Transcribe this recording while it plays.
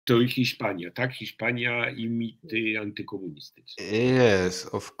To Hiszpania, tak? Hiszpania i mity antykomunistyczne. Yes,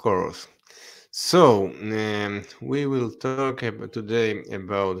 of course. So, we will talk today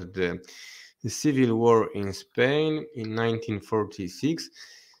about the civil war in Spain in 1946.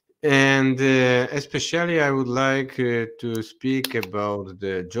 And especially, I would like to speak about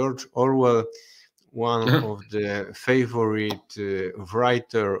the George Orwell, one of the favorite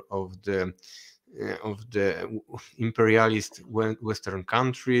writer of the imperialist Western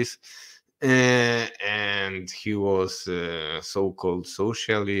countries, and he was a so-called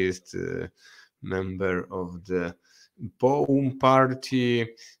socialist, member of the POUM party.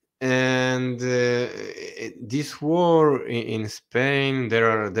 And this war in Spain, there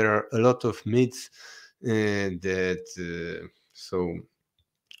are a lot of myths that so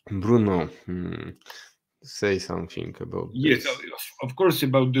Bruno, say something about Yes, this. of course,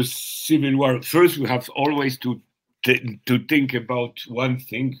 about the civil war. First, we have always to think about one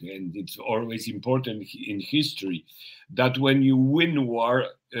thing, and it's always important in history, that when you win war,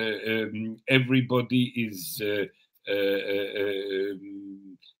 everybody is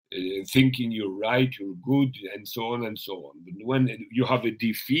thinking you're right, you're good, and so on and so on. But when you have a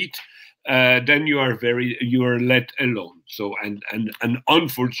defeat, then you are let alone. So and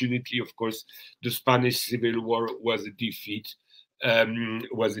unfortunately, of course, the Spanish Civil War was a defeat.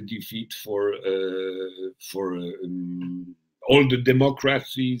 Was a defeat for all the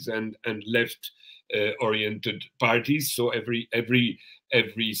democracies and left oriented parties. So every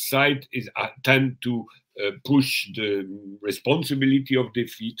side is tend to push the responsibility of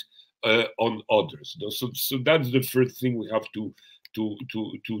defeat on others. So that's the first thing we have to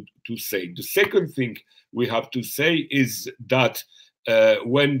say. The second thing we have to say is that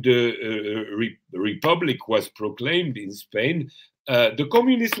when the republic was proclaimed in Spain, the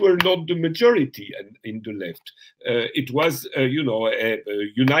communists were not the majority in the left. It was, a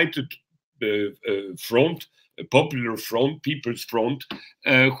united front, a popular front, People's Front,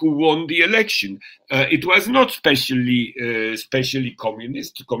 who won the election. It was not especially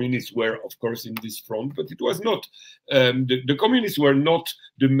communist. Communists were, of course, in this front, but it was not. The communists were not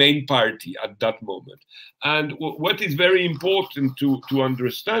the main party at that moment. And what is very important to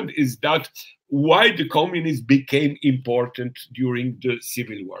understand is that why the communists became important during the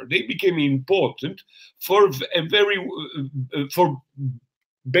Civil War. They became important for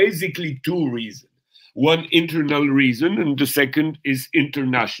basically two reasons. One, internal reason, and the second is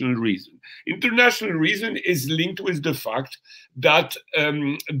international reason. International reason is linked with the fact that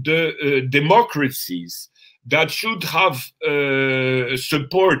the democracies that should have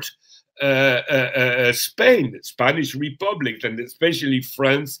support Spain, Spanish Republic, and especially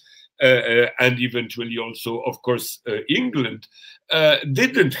France, and eventually also, of course, England,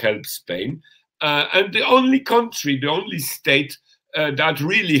 didn't help Spain. And the only country, the only state that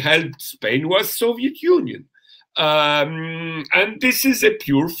really helped Spain was Soviet Union. And this is a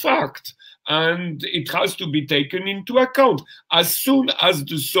pure fact. And it has to be taken into account. As soon as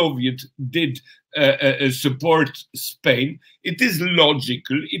the Soviets did support Spain, it is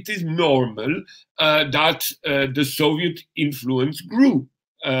logical, it is normal that the Soviet influence grew.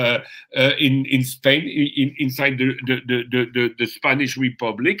 In Spain, inside the Spanish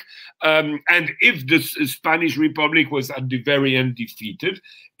Republic. And if the Spanish Republic was at the very end defeated,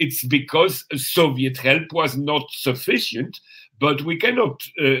 it's because Soviet help was not sufficient. But we cannot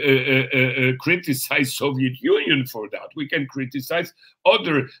criticize Soviet Union for that. We can criticize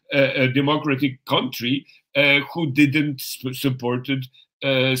other democratic country who didn't supported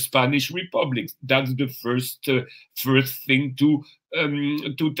Spanish Republic. That's the first thing to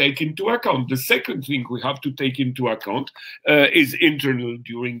take into account. The second thing we have to take into account is internal.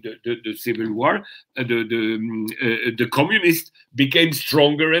 During the Civil War, the communists became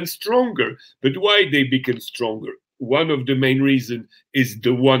stronger and stronger. But why they became stronger? One of the main reasons is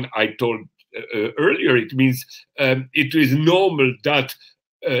the one I told earlier. It means it is normal that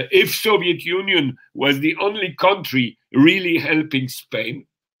if Soviet Union was the only country really helping Spain,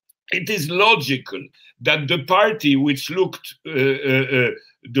 it is logical that the party which looked the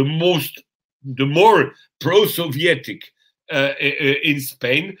more pro-Sovietic in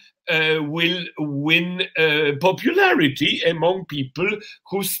Spain will win popularity among people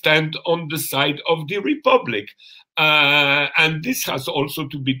who stand on the side of the Republic. And this has also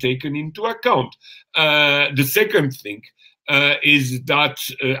to be taken into account. The second thing is that,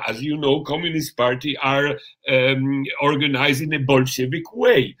 as you know, Communist Party are organized in a Bolshevik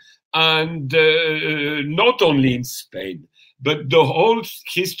way. And not only in Spain, but the whole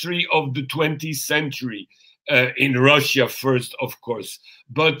history of the 20th century, in Russia first, of course,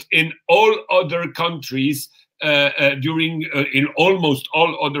 but in all other countries, in almost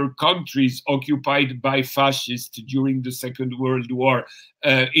all other countries occupied by fascists during the Second World War,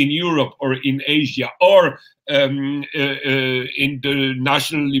 in Europe or in Asia, or in the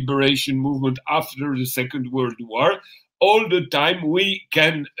national liberation movement after the Second World War, all the time we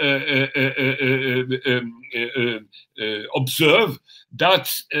can observe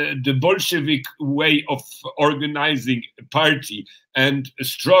that the Bolshevik way of organizing a party and a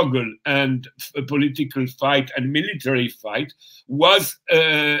struggle and a political fight and military fight was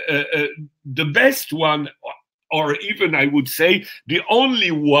the best one, or even I would say the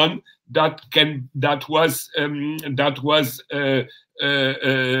only one that was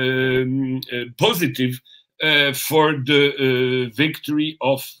positive for the victory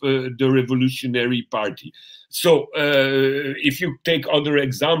of the Revolutionary Party. So if you take other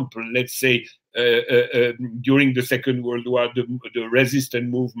example, let's say during the Second World War, the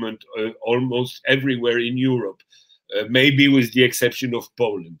resistance movement almost everywhere in Europe, maybe with the exception of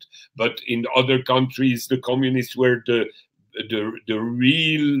Poland, but in other countries, the communists were the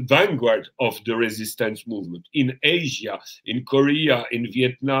real vanguard of the resistance movement. In Asia, in Korea, in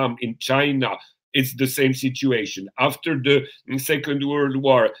Vietnam, in China, it's the same situation. After the Second World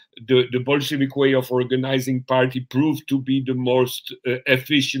War, the Bolshevik way of organizing party proved to be the most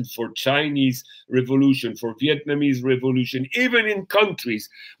efficient for Chinese revolution, for Vietnamese revolution, even in countries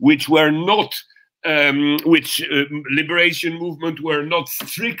which were not, liberation movement were not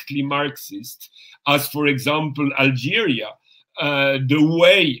strictly Marxist, as for example Algeria. The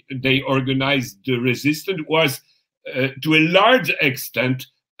way they organized the resistance was to a large extent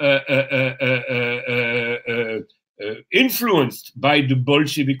influenced by the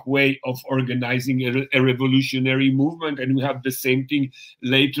Bolshevik way of organizing a revolutionary movement. And we have the same thing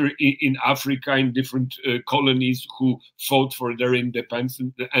later in Africa, in different colonies who fought for their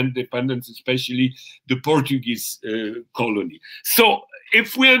independence, especially the Portuguese colony. So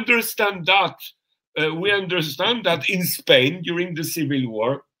if we understand that, in Spain during the Civil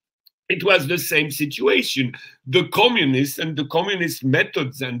War, it was the same situation. The communists and the communist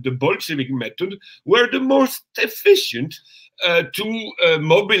methods and the Bolshevik method were the most efficient to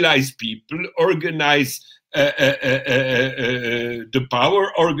mobilize people, organize the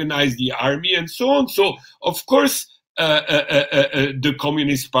power, organize the army, and so on. So, of course, the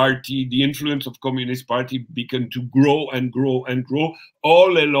Communist Party, the influence of Communist Party began to grow and grow and grow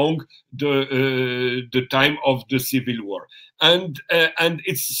all along the time of the Civil War, and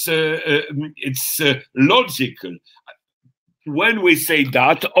it's logical when we say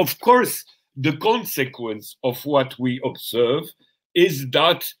that. Of course, the consequence of what we observe is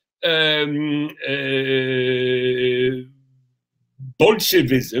that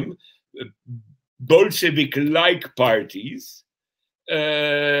Bolshevism, Bolshevik-like parties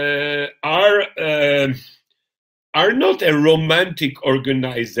are not a romantic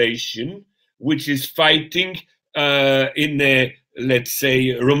organization which is fighting in a, let's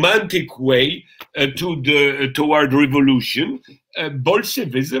say, romantic way toward revolution.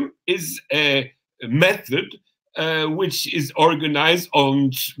 Bolshevism is a method which is organized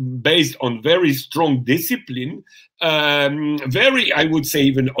based on very strong discipline, very, I would say,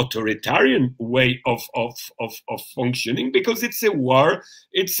 even authoritarian way of functioning, because it's a war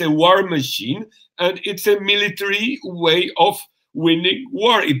machine, and it's a military way of winning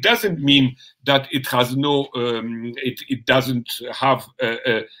war. It doesn't mean that it has no, it doesn't have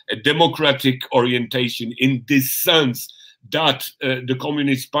a democratic orientation in this sense, that the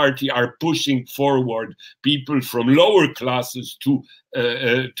Communist Party are pushing forward people from lower classes to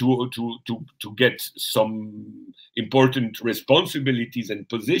get some important responsibilities and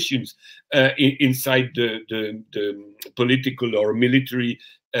positions inside the political or military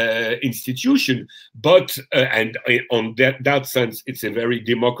institution. But and on that sense, it's a very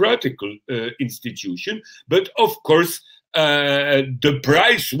democratical institution. But of course, the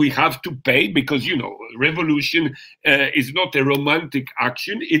price we have to pay, because, you know, revolution is not a romantic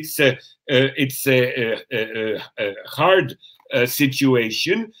action. It's a hard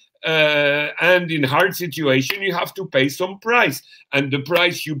situation, and in hard situation you have to pay some price, and the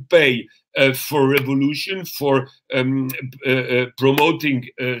price you pay for revolution, for promoting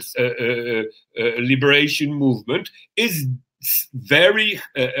liberation movement, is very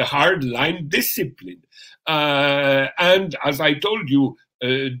hard line discipline. And as I told you,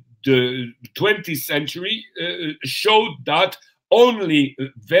 the 20th century showed that only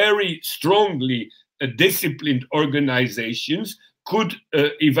very strongly disciplined organizations could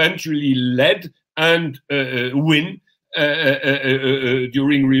eventually lead and win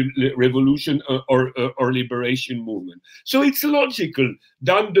during revolution or liberation movement. So it's logical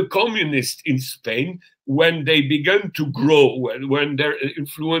that the communists in Spain, when they began to grow, when their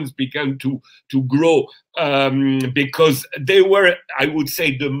influence began to grow, because they were, I would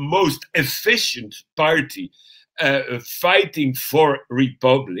say, the most efficient party fighting for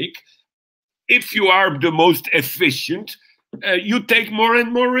republic. If you are the most efficient, you take more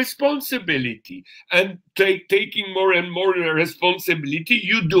and more responsibility, and taking more and more responsibility,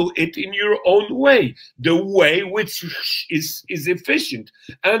 you do it in your own way, the way which is efficient,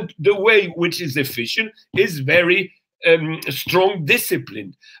 and the way which is efficient is very strong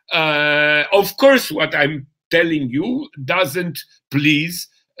discipline. Of course, what I'm telling you doesn't please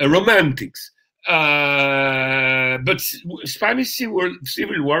romantics. But Spanish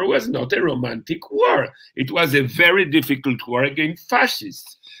Civil War was not a romantic war. It was a very difficult war against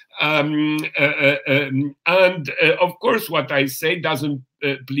fascists. And of course, what I say doesn't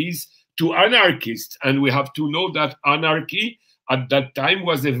please to anarchists. And we have to know that anarchy at that time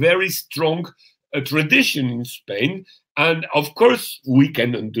was a very strong tradition in Spain. And of course, we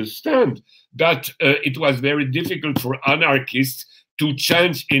can understand that it was very difficult for anarchists to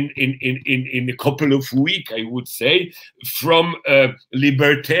change in a couple of weeks, I would say, from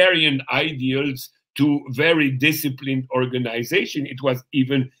libertarian ideals to very disciplined organization. It was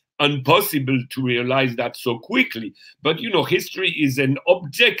even impossible to realize that so quickly. But you know, history is an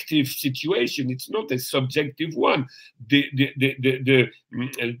objective situation; it's not a subjective one. The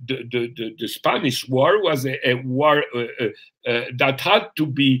Spanish War was a war that had to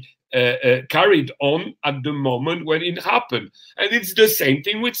be carried on at the moment when it happened. And it's the same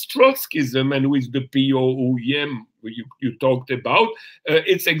thing with Trotskyism and with the POUM you talked about.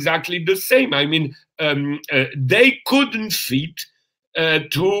 It's exactly the same. I mean, they couldn't fit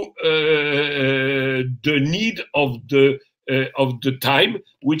to the need of the time,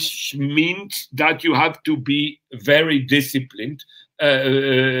 which means that you have to be very disciplined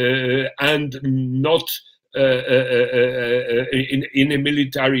and not in a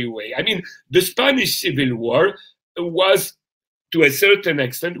military way. I mean, the Spanish Civil War was, to a certain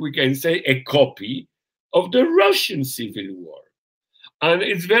extent, we can say, a copy of the Russian Civil War. And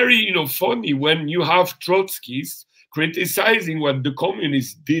it's very, you know, funny when you have Trotskys criticizing what the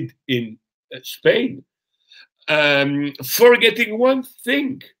communists did in Spain, forgetting one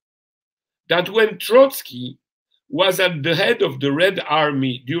thing, that when Trotsky was at the head of the Red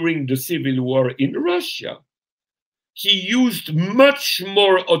Army during the Civil War in Russia, he used much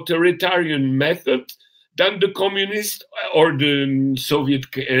more authoritarian methods than the communist or the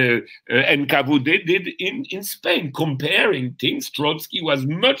Soviet NKVD did in Spain. Comparing things, Trotsky was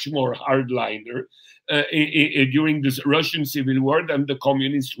much more hardliner during the Russian Civil War than the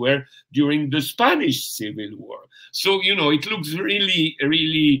communists were during the Spanish Civil War. So, you know, it looks really,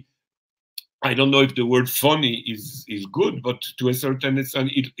 really, I don't know if the word funny is good, but to a certain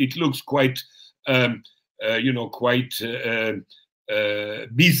extent, it looks quite, you know, quite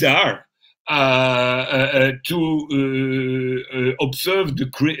bizarre to observe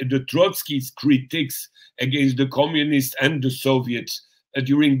the Trotsky's critiques against the communists and the Soviets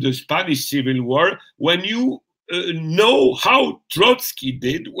during the Spanish Civil War, when you know how Trotsky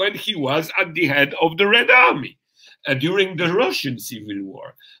did when he was at the head of the Red Army during the Russian Civil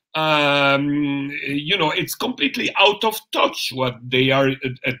War. You know, it's completely out of touch what they are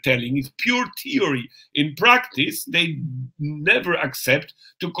telling. It's pure theory. In practice, they never accept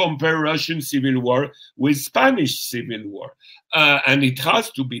to compare Russian Civil War with Spanish Civil War. And it has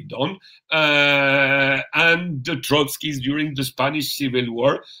to be done. And the Trotskys during the Spanish Civil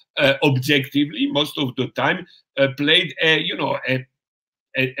War, objectively, most of the time, played you know,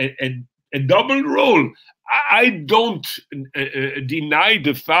 a double role. I don't deny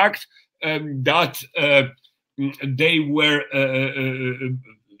the fact that they were,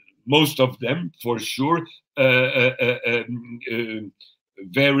 most of them for sure,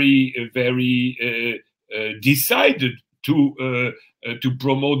 very, very decided to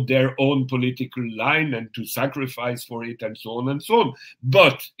promote their own political line and to sacrifice for it and so on and so on.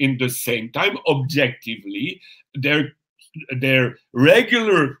 But in the same time, objectively, their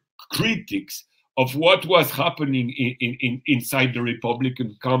regular critics of what was happening inside the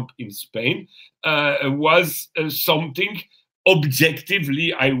Republican camp in Spain was something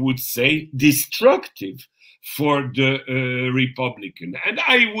objectively, I would say, destructive for the Republican. And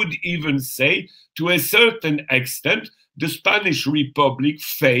I would even say, to a certain extent, the Spanish Republic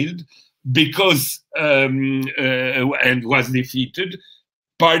failed because, and was defeated,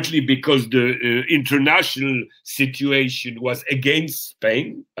 partly because the international situation was against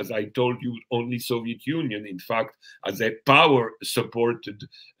Spain. As I told you, only Soviet Union, in fact, as a power, supported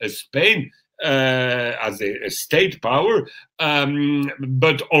Spain as a state power,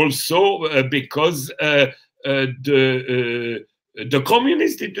 but also because the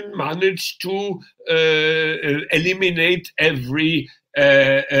communists didn't manage to eliminate every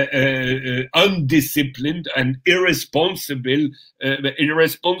undisciplined and irresponsible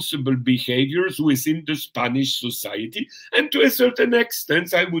behaviors within the Spanish society. And to a certain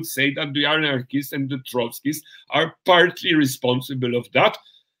extent, I would say that the anarchists and the Trotskyists are partly responsible of that,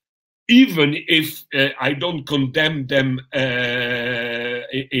 even if I don't condemn them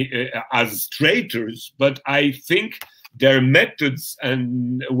as traitors, but I think their methods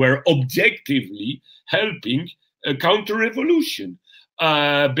were objectively helping a counter-revolution.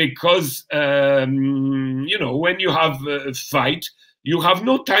 Because, you know, when you have a fight, you have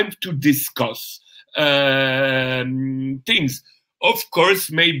no time to discuss things. Of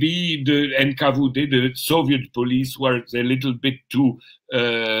course, maybe the NKVD, the Soviet police, were a little bit too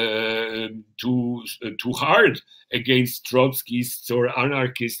hard against Trotskyists or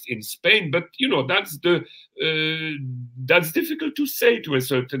anarchists in Spain. But you know, that's difficult to say to a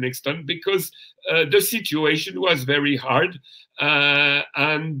certain extent, because the situation was very hard,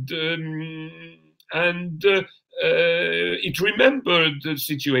 it remembered the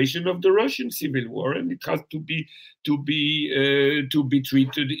situation of the Russian Civil War, and it has to be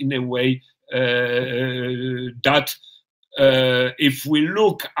treated in a way that if we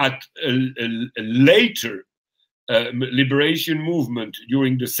look at a later liberation movement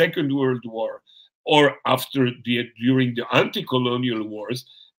during the Second World War or during the anti-colonial wars,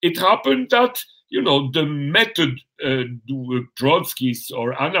 it happened that, you know, the method Trotskyists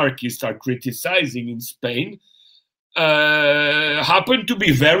or anarchists are criticizing in Spain happened to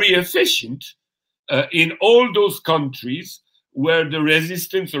be very efficient in all those countries where the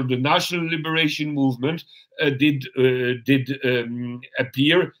resistance or the national liberation movement did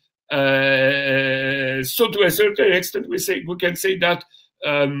appear. So to a certain extent, we can say that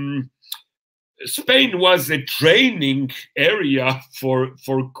Spain was a training area for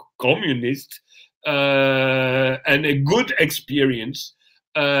communists and a good experience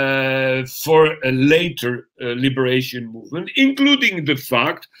for a later liberation movement, including the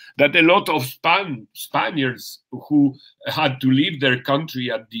fact that a lot of Spaniards who had to leave their country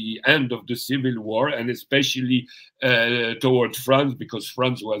at the end of the Civil War, and especially towards France, because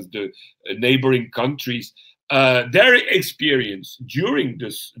France was the neighboring countries, their experience during the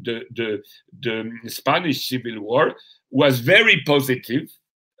Spanish Civil War was very positive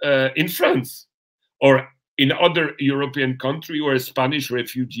in France or in other European countries where Spanish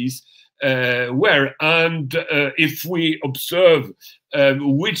refugees were. And if we observe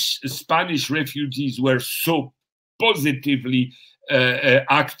which Spanish refugees were so positively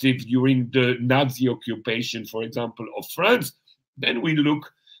active during the Nazi occupation, for example, of France, then we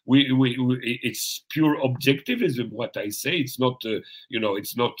look. It's pure objectivism. What I say, it's not, you know,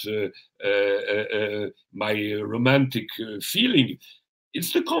 it's not my romantic feeling.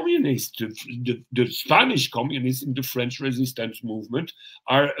 It's the communists, the Spanish communists in the French resistance movement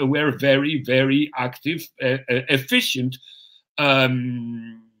were very, very active, efficient,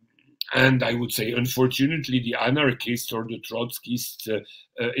 and I would say, unfortunately, the anarchists or the Trotskyists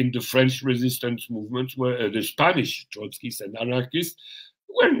in the French resistance movement, were the Spanish Trotskyists and anarchists,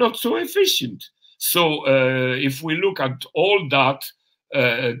 were not so efficient. So if we look at all that,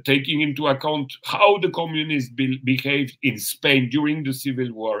 taking into account how the communists behaved in Spain during the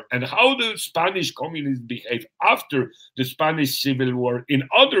Civil War and how the Spanish communists behaved after the Spanish Civil War in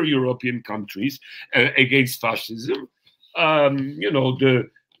other European countries against fascism, you know, the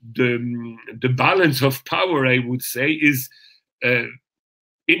balance of power, I would say, is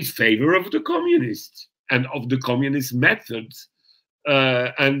in favor of the communists and of the communist methods.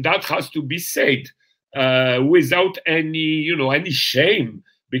 And that has to be said without any, any shame,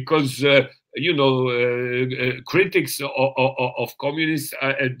 because critics of communists,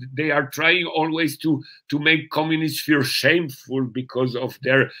 they are trying always to make communists feel shameful because of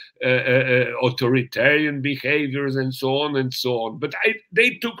their authoritarian behaviors and so on and so on. But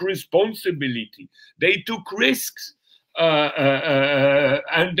they took responsibility, they took risks,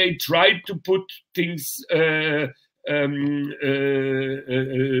 and they tried to put things in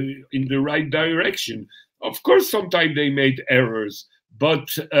the right direction. Of course, sometimes they made errors, but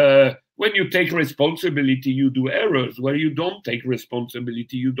when you take responsibility, you do errors. When you don't take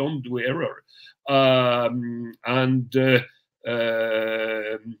responsibility, you don't do error. And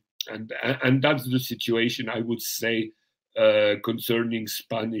that's the situation, I would say, concerning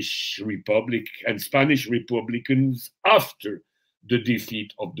Spanish Republic and Spanish Republicans after the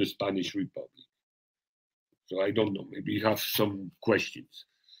defeat of the Spanish Republic. So I don't know, maybe you have some questions.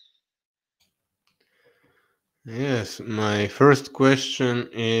 Yes, my first question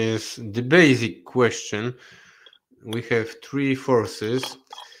is the basic question. We have three forces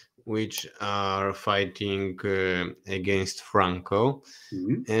which are fighting against Franco.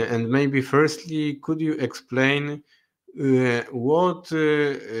 And maybe firstly, could you explain what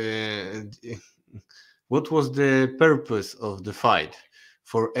was the purpose of the fight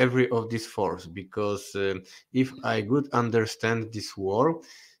for every of these forces? Because if I could understand this war,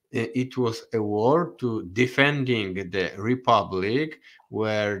 it was a war to defending the republic,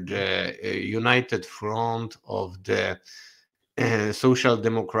 where the united front of the social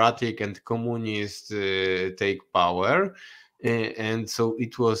democratic and communist take power, and so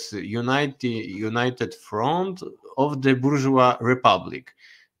it was united front of the bourgeois republic,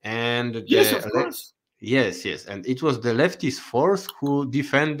 and yes, of course. Yes, and it was the leftist force who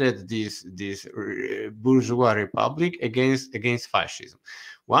defended this bourgeois republic against fascism.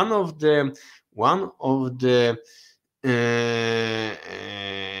 One of the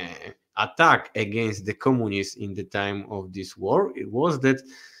attack against the communists in the time of this war, it was that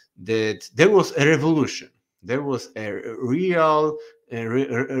there was a revolution. There was a real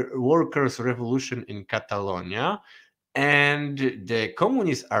workers' revolution in Catalonia, and the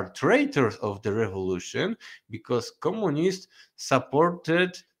communists are traitors of the revolution because communists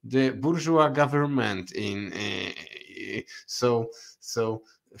supported the bourgeois government in so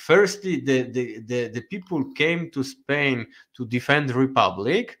firstly the people came to Spain to defend the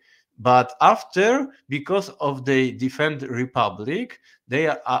republic, but after, because of the defend republic, they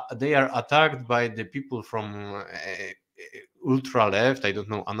are attacked by the people from ultra left, I don't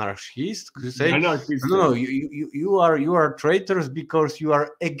know, anarchists, who say, no, you are traitors because you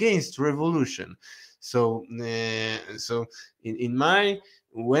are against revolution. So in my,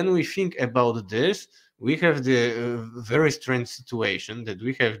 when we think about this, we have the very strange situation that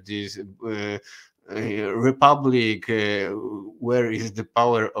we have this republic where is the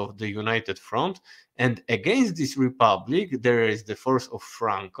power of the united front, and against this republic there is the force of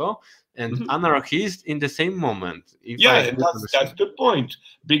Franco and anarchists in the same moment. That's the point,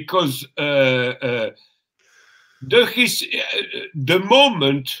 because the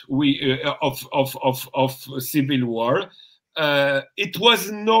moment of civil war, it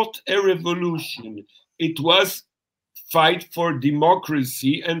was not a revolution. It was fight for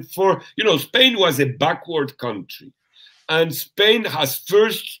democracy and for, Spain was a backward country, and Spain has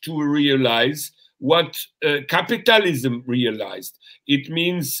first to realize what capitalism realized. It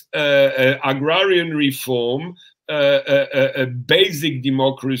means agrarian reform, basic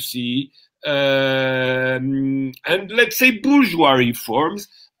democracy, and let's say bourgeois reforms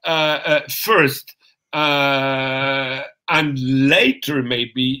first, and later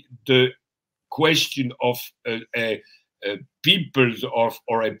maybe the question of a people's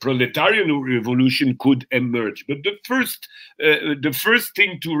or a proletarian revolution could emerge. But the first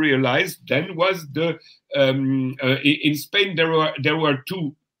thing to realize then was in Spain there were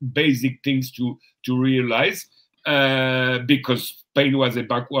two basic things to realize, because Spain was a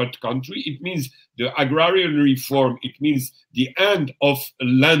backward country. It means the agrarian reform. It means the end of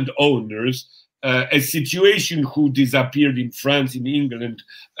landowners. A situation who disappeared in France, in England,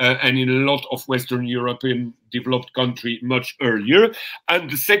 and in a lot of Western European developed countries much earlier. And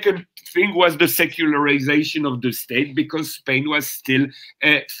the second thing was the secularization of the state, because Spain was still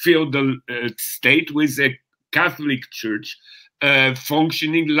a feudal state with a Catholic Church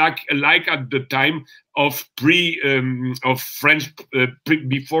functioning like at the time of French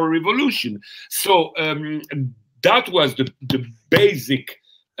before Revolution. So that was the basic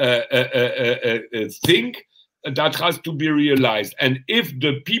thing that has to be realized. And if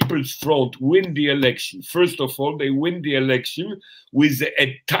the People's Front win the election, first of all, they win the election with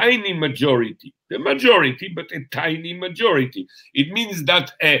a tiny majority. A majority, but a tiny majority. It means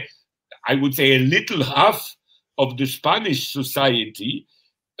that I would say a little half of the Spanish society,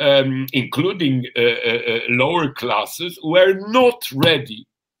 including lower classes, were not ready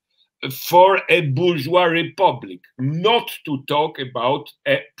for a bourgeois republic, not to talk about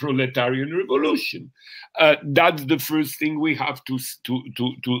a proletarian revolution. That's the first thing we have to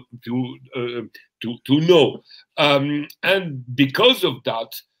know. And because of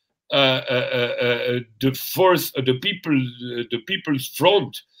that, the force, the People's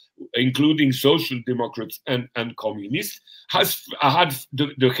Front, including social democrats and communists, had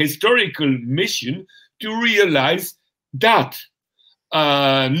the historical mission to realize that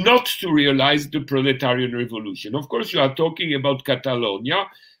not to realize the proletarian revolution. Of course, you are talking about Catalonia,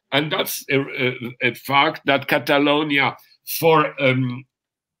 and that's a fact that Catalonia, for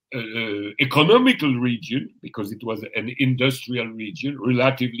economical region, because it was an industrial region,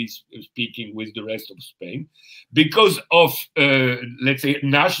 relatively speaking, with the rest of Spain, because of, let's say,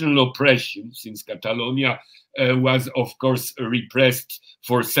 national oppression, since Catalonia was, of course, repressed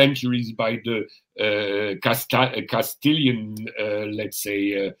for centuries by the Castilian, let's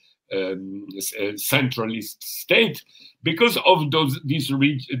say, centralist state. Because of these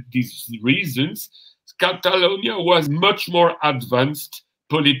reasons, Catalonia was much more advanced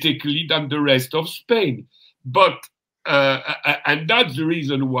politically than the rest of Spain. But and that's the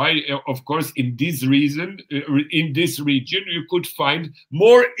reason why, of course, in this region, you could find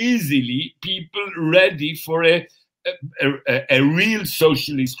more easily people ready for a real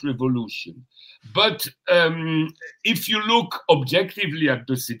socialist revolution. But if you look objectively at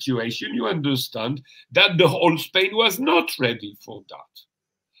the situation, you understand that the whole Spain was not ready for that.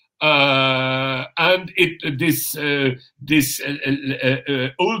 And this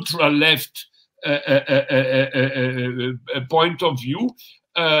ultra left point of view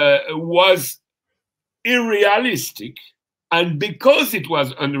was unrealistic, and because it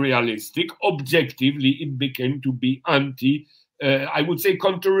was unrealistic, objectively it became to be I would say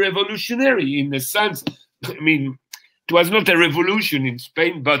counter-revolutionary in a sense. I mean, it was not a revolution in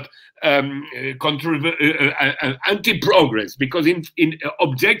Spain, but anti-progress, because in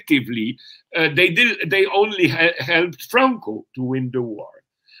objectively they only helped Franco to win the war,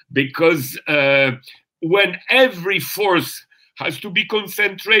 because when every force has to be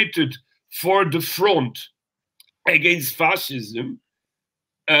concentrated for the front against fascism,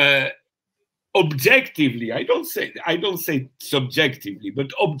 objectively, I don't say subjectively,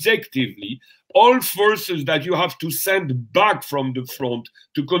 but objectively, all forces that you have to send back from the front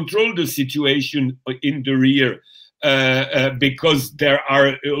to control the situation in the rear, because there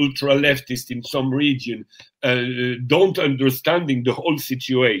are ultra leftists in some region don't understanding the whole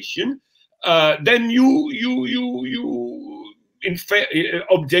situation, then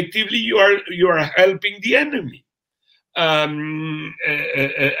objectively you are helping the enemy. And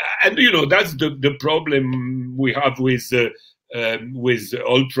you know, that's the problem we have with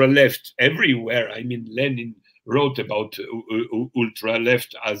ultra left everywhere. I mean, Lenin wrote about ultra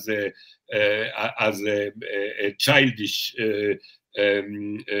left as a childish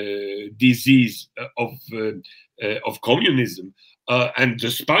disease of communism. And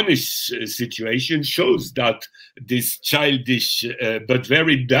the Spanish situation shows that this childish but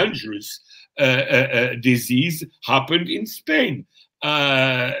very dangerous disease happened in Spain.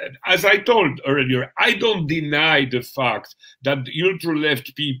 As I told earlier, I don't deny the fact that the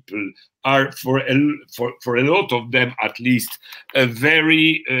ultra-left people are, for a lot of them at least,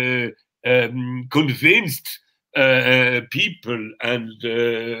 very convinced people, and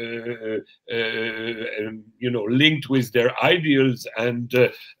you know, linked with their ideals, and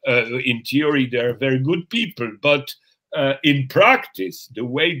in theory they're very good people, but in practice the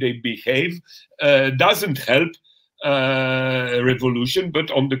way they behave doesn't help revolution,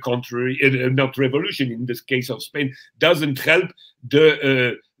 but on the contrary, not revolution in this case of Spain, doesn't help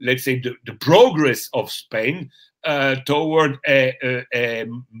the let's say the progress of Spain toward a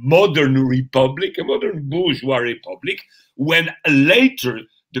modern republic, a modern bourgeois republic, when later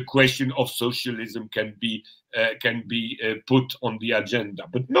the question of socialism can be put on the agenda,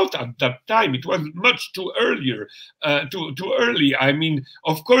 but not at that time. It was much too earlier, too early. I mean,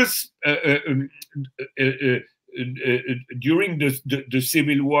 of course, during the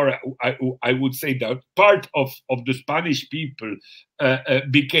Civil War, I would say that part of the Spanish people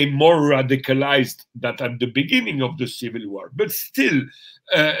became more radicalized than at the beginning of the Civil War. But still,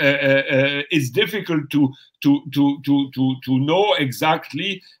 it's difficult to know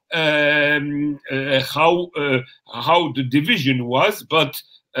exactly how the division was. But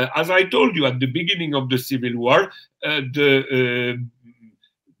as I told you, at the beginning of the Civil War, the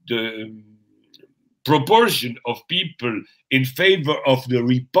proportion of people in favor of the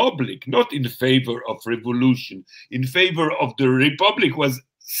republic, not in favor of revolution, in favor of the republic, was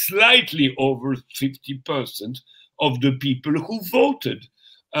slightly over 50% of the people who voted.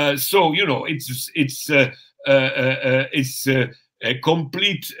 So you know, it's a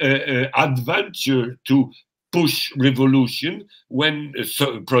complete adventure to push revolution when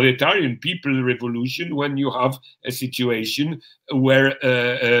proletarian people revolution, when you have a situation where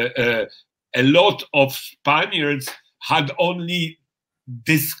a lot of Spaniards had only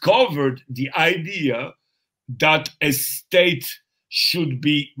discovered the idea that a state should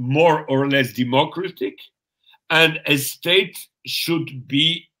be more or less democratic, and a state should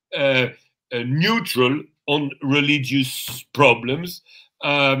be neutral on religious problems,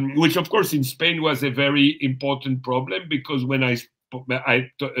 which of course in Spain was a very important problem, because when I'm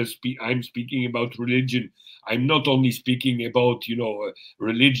speaking about religion, I'm not only speaking about,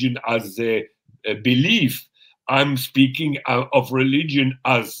 religion as a belief. I'm speaking of religion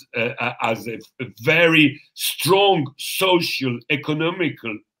as a very strong social,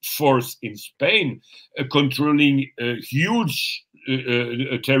 economical force in Spain, controlling huge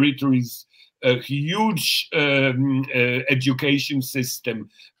territories, a huge education system.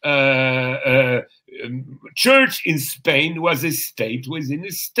 Church in Spain was a state within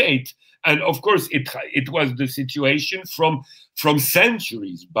a state. And of course, it was the situation from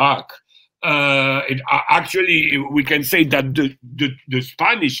centuries back. Actually, we can say that the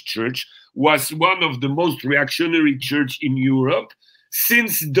Spanish church was one of the most reactionary church in Europe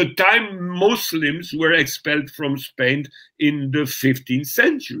since the time Muslims were expelled from Spain in the 15th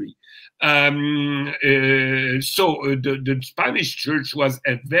century. So the Spanish church was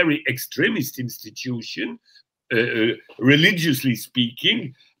a very extremist institution, religiously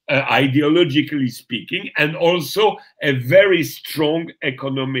speaking, ideologically speaking, and also a very strong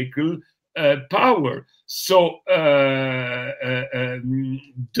economical power. So the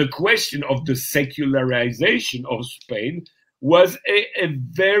question of the secularization of Spain was a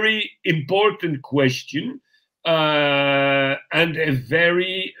very important question, and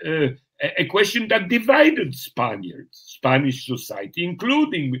a question that divided Spanish society,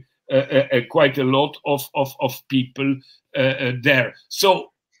 including quite a lot of people there.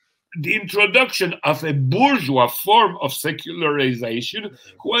 So the introduction of a bourgeois form of secularization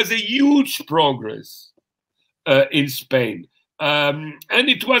was a huge progress in Spain. And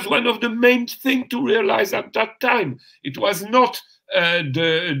it was one of the main things to realize at that time. It was not the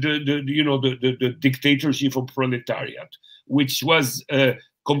dictatorship of proletariat, which was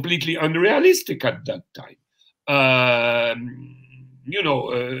completely unrealistic at that time.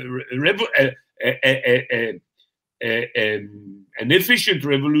 An efficient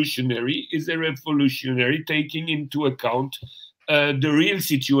revolutionary is a revolutionary taking into account the real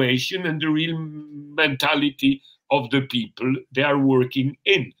situation and the real mentality of the people they are working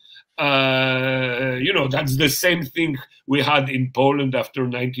in. That's the same thing we had in Poland after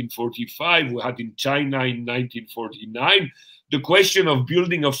 1945, we had in China in 1949. The question of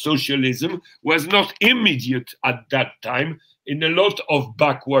building of socialism was not immediate at that time in a lot of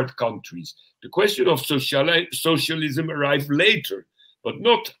backward countries. The question of socialism arrived later, but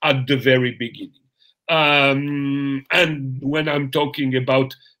not at the very beginning. And when I'm talking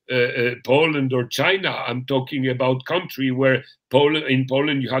about Poland or China, I'm talking about country where in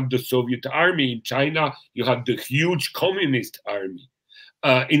Poland you had the Soviet army, in China you had the huge communist army.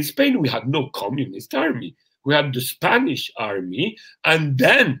 In Spain we had no communist army, we had the Spanish army, and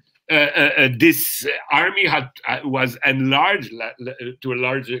then this army was enlarged to a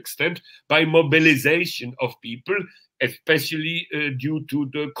large extent by mobilization of people, especially due to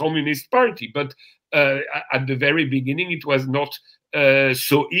the Communist Party. But at the very beginning, it was not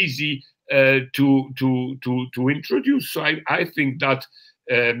so easy to introduce. So I think that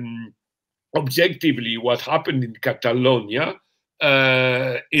objectively, what happened in Catalonia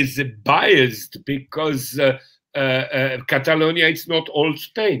is biased, because Catalonia is not all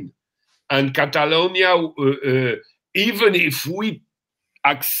Spain. And Catalonia, even if we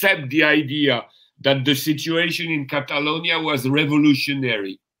accept the idea that the situation in Catalonia was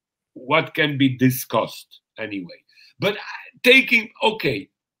revolutionary, what can be discussed anyway. But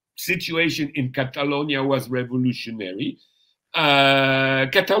situation in Catalonia was revolutionary.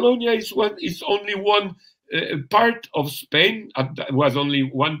 Catalonia is only one part of Spain. Was only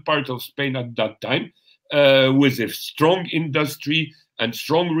one part of Spain at that time, with a strong industry and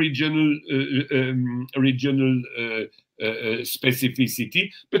strong regional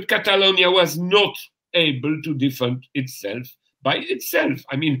specificity. But Catalonia was not able to defend itself by itself.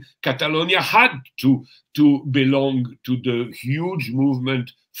 I mean, Catalonia had to belong to the huge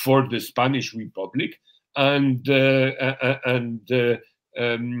movement for the Spanish Republic, and the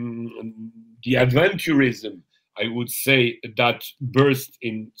adventurism, I would say, that burst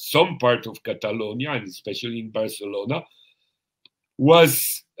in some part of Catalonia, and especially in Barcelona,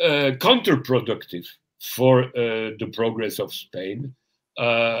 was counterproductive for the progress of Spain.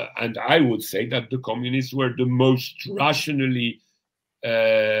 And I would say that the communists were the most rationally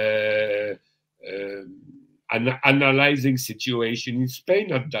analyzing situation in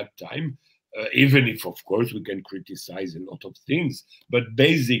Spain at that time, even if, of course, we can criticize a lot of things. But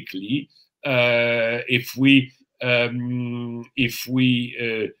basically, if we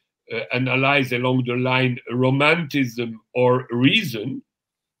analyze along the line romanticism or reason,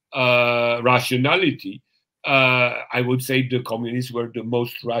 rationality, I would say the communists were the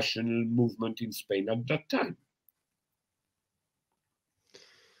most rational movement in Spain at that time.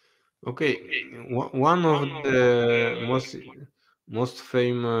 Okay, one of the most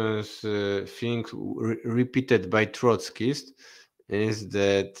famous things repeated by Trotskyists is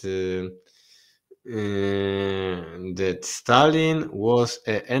that that Stalin was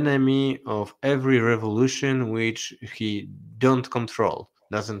an enemy of every revolution which he doesn't control,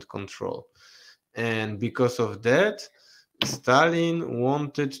 and because of that, Stalin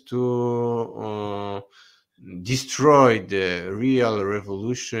wanted to destroy the real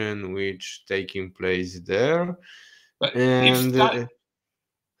revolution which taking place there. But And I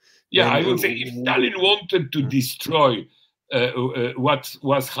would say if Stalin wanted to destroy what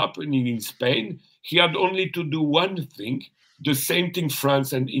was happening in Spain, he had only to do one thing, the same thing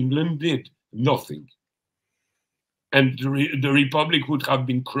France and England did, nothing. And the Republic would have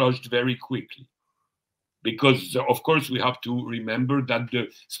been crushed very quickly. Because, of course, we have to remember that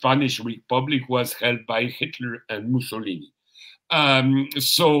the Spanish Republic was held by Hitler and Mussolini.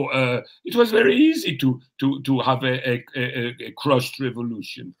 So it was very easy to have a crushed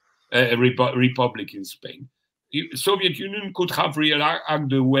revolution, a republic in Spain. Soviet Union could have reacted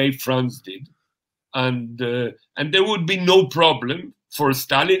the way France did, and there would be no problem for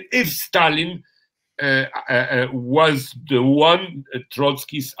Stalin if Stalin was the one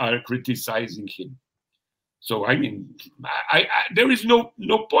Trotskyists are criticizing him. So I mean, there is no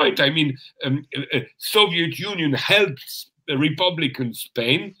point. I mean, Soviet Union helped Republican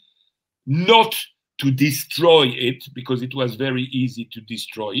Spain not to destroy it, because it was very easy to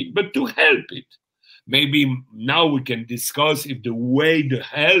destroy it, but to help it. Maybe now we can discuss if the way the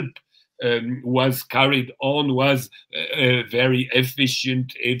help was carried on was very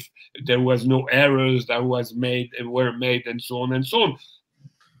efficient, if there was no errors that were made, and so on and so on.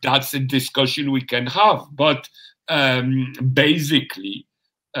 That's a discussion we can have, but basically,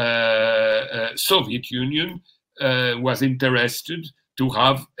 Soviet Union was interested to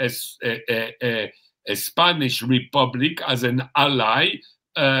have a Spanish Republic as an ally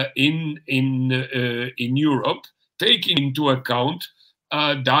in Europe, taking into account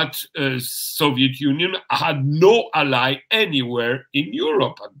that Soviet Union had no ally anywhere in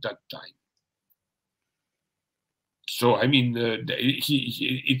Europe at that time. So, I mean,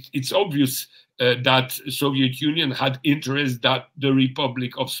 it's obvious that Soviet Union had interest that the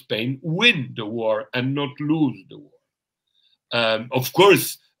Republic of Spain win the war and not lose the war. Of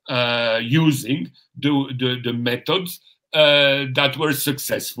course, using the methods that were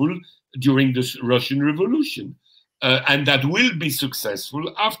successful during the Russian Revolution. And that will be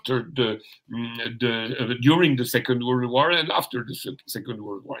successful after during the Second World War and after the Second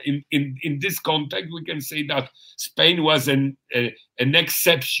World War. In this context, we can say that Spain was an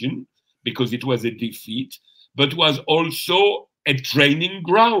exception because it was a defeat, but was also a training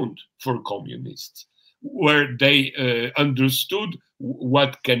ground for communists, where they understood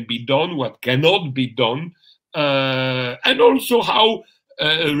what can be done, what cannot be done, and also how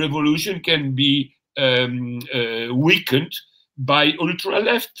a revolution can be weakened by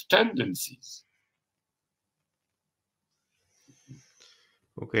ultra-left tendencies.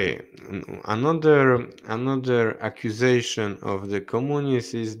 Okay, another accusation of the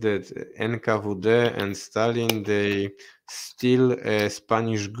communists is that NKVD and Stalin, they steal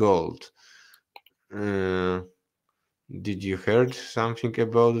Spanish gold. Did you heard something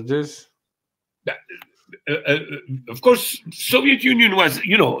about this? Of course, Soviet Union was,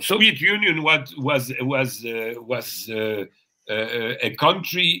 Soviet Union was a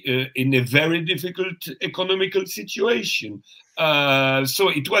country in a very difficult economical situation. So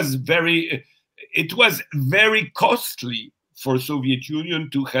it was very costly for Soviet Union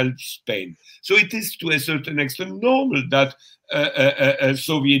to help Spain. So it is to a certain extent normal that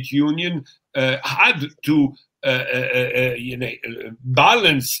Soviet Union had to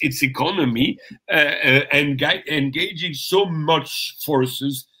balance its economy, engaging so much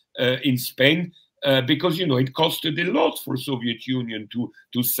forces in Spain, because it costed a lot for Soviet Union to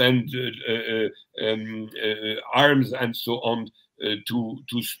send arms and so on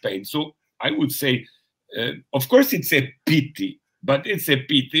to Spain. So I would say, of course, it's a pity, but it's a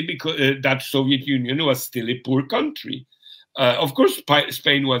pity because that Soviet Union was still a poor country. Of course,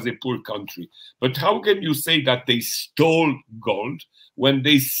 Spain was a poor country, but how can you say that they stole gold when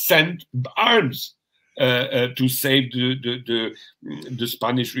they sent arms to save the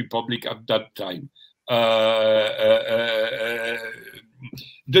Spanish Republic at that time?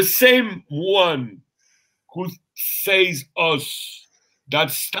 The same one who says us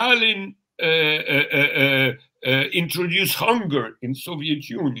that Stalin introduced hunger in Soviet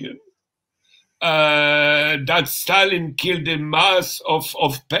Union, that Stalin killed a mass of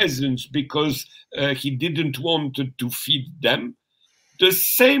peasants because he didn't want to feed them. The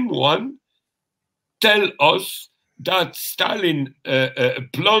same one tell us that Stalin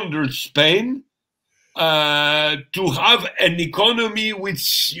plundered Spain to have an economy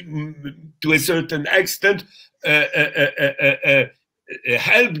which, to a certain extent,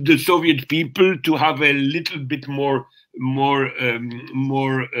 helped the Soviet people to have a little bit a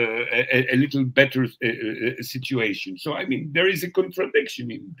little better situation. So, I mean, there is a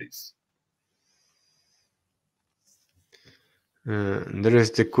contradiction in this. There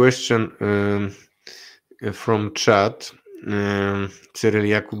is the question from chat. Cyril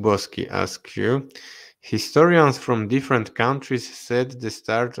Jakubowski asks you, historians from different countries set the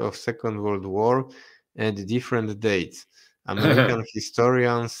start of Second World War at different dates. American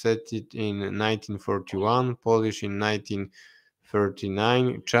historians set it in 1941, Polish in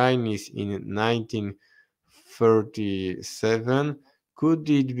 1939, Chinese in 1937. Could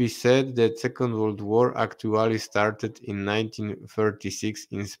it be said that Second World War actually started in 1936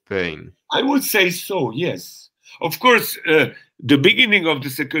 in Spain? I would say so, yes. Of course, the beginning of the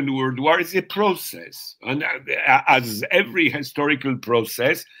Second World War is a process. And as every historical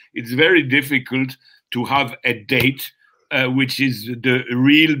process, it's very difficult to have a date which is the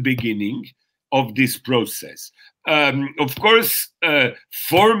real beginning of this process. Of course,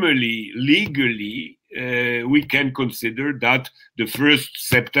 formally, legally, we can consider that the 1st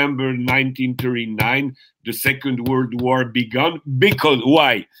September 1939, the Second World War began. Because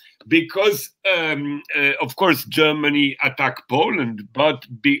why? Because, of course, Germany attacked Poland, but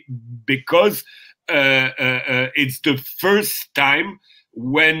because it's the first time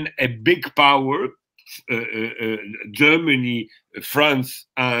when a big power, Germany, France,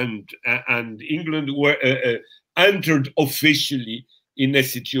 and England were entered officially in a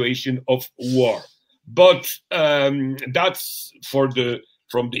situation of war. But that's from the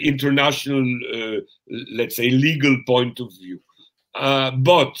international, let's say, legal point of view.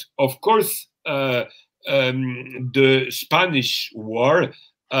 But of course, the Spanish War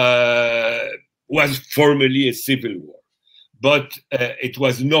was formally a civil war. But it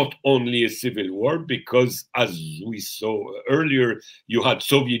was not only a civil war, because as we saw earlier, you had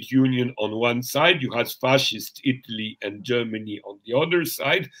Soviet Union on one side, you had fascist Italy and Germany on the other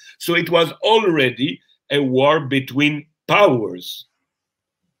side. So it was already a war between powers,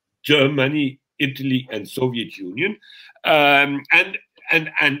 Germany, Italy, and Soviet Union. And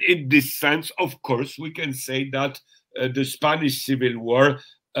in this sense, of course, we can say that the Spanish Civil War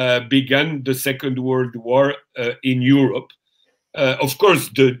began the Second World War in Europe. Of course,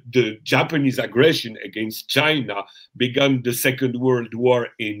 the Japanese aggression against China began the Second World War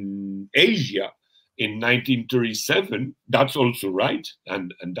in Asia in 1937. That's also right,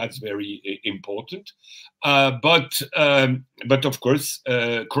 and that's very important. But of course,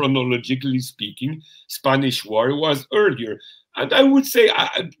 chronologically speaking, Spanish War was earlier. And I would say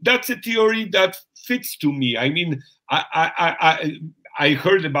that's a theory that fits to me. I mean, I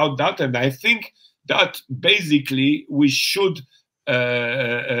heard about that, and I think that basically we should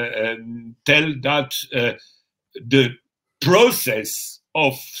tell that the process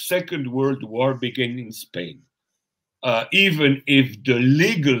of Second World War began in Spain, even if the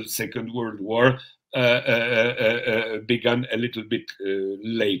legal Second World War began a little bit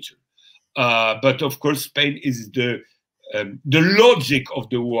later. But of course, Spain is the logic of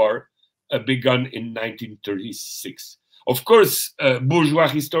the war began in 1936. Of course, bourgeois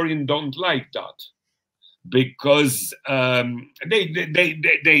historians don't like that, because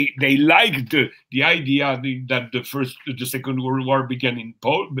they liked the idea that the Second World War began in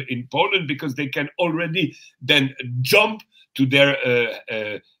Poland, because they can already then jump to their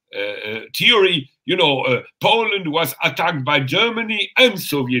theory. You know, Poland was attacked by Germany and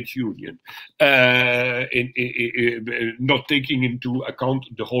Soviet Union, not taking into account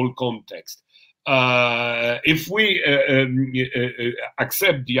the whole context. If we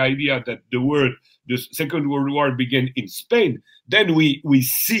accept the idea that the Second World War began in Spain, then we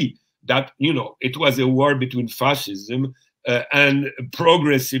see that, you know, it was a war between fascism and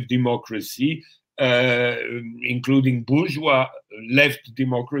progressive democracy, including bourgeois left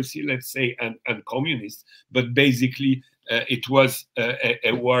democracy, let's say, and communists. But basically, it was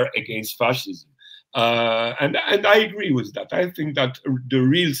a war against fascism. And I agree with that. I think that the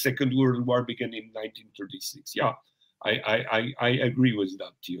real Second World War began in 1936. Yeah, I agree with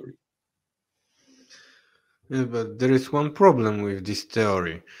that theory. Yeah, but there is one problem with this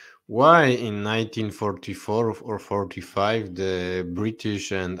theory. Why in 1944 or 45 the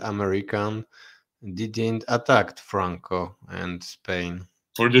British and American didn't attack Franco and Spain?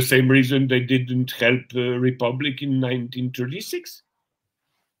 For the same reason they didn't help the Republic in 1936.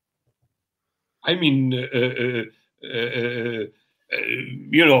 I mean, it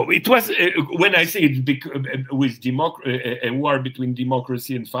was when I say it's with a war between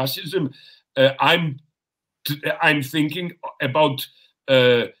democracy and fascism. I'm thinking about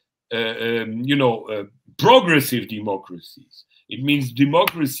progressive democracies. It means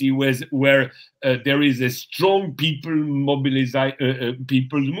democracy where there is a strong people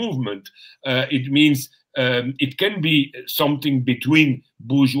people's movement. It means it can be something between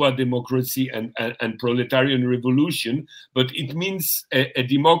bourgeois democracy and proletarian revolution, but it means a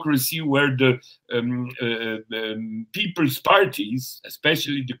democracy where the people's parties,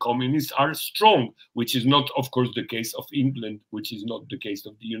 especially the communists, are strong, which is not, of course, the case of England, which is not the case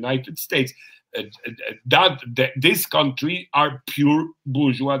of the United States. This country are pure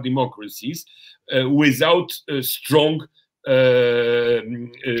bourgeois democracies without a strong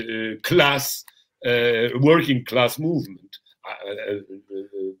working class movement,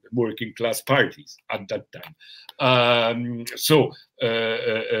 working class parties at that time. So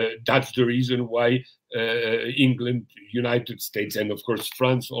that's the reason why England, United States, and of course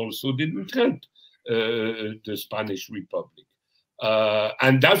France also didn't help the Spanish Republic.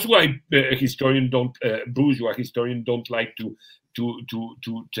 And that's why bourgeois historians don't like to tell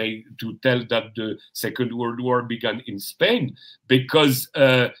that the Second World War began in Spain, because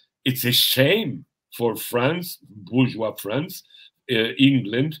it's a shame for France, bourgeois France,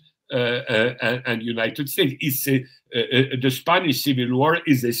 England, and United States. The Spanish Civil War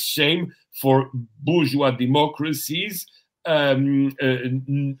is a shame for bourgeois democracies, where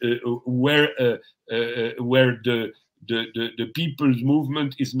the people's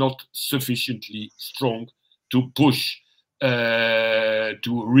movement is not sufficiently strong to push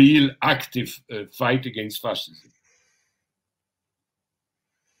to real active fight against fascism.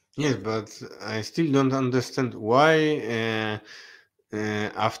 Yes, but I still don't understand why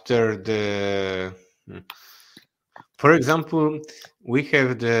after the, for example, we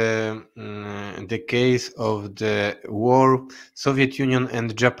have the case of the war Soviet Union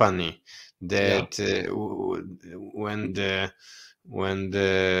and Japan, that when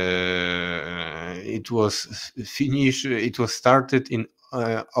it was finished, it was started in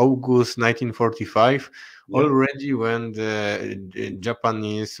August 1945. Yeah. Already when the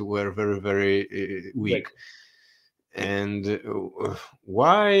Japanese were very, very weak. And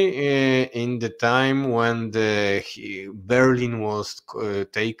why in the time when Berlin was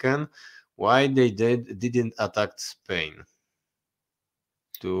taken, why they didn't attack Spain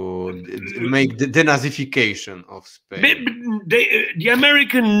to make the denazification of Spain? The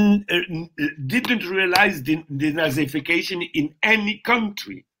American didn't realize the denazification in any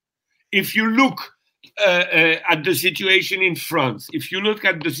country. If you look at the situation in France, if you look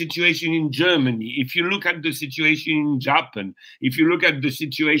at the situation in Germany, if you look at the situation in Japan, if you look at the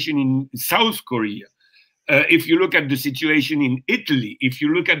situation in South Korea, if you look at the situation in Italy, if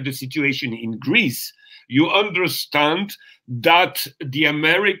you look at the situation in Greece, you understand that the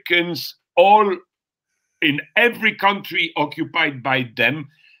Americans, all in every country occupied by them,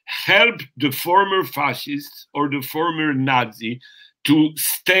 helped the former fascists or the former Nazi to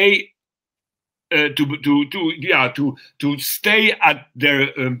stay to stay at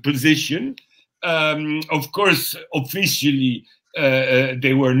their position. Of course, officially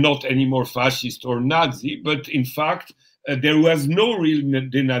they were not anymore fascist or Nazi, but in fact there was no real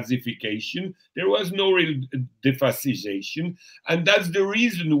denazification, there was no real defascisation, and that's the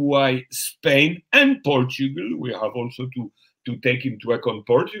reason why Spain and Portugal, we have also to take into account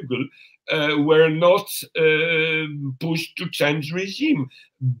Portugal, were not pushed to change regime.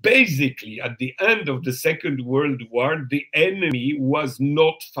 Basically, at the end of the Second World War, the enemy was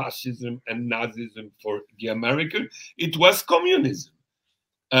not fascism and Nazism for the American, it was communism.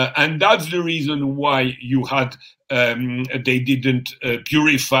 And that's the reason why you had, they didn't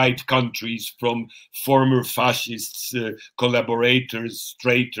purify countries from former fascists, collaborators,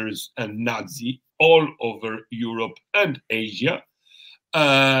 traitors, and Nazi all over Europe and Asia.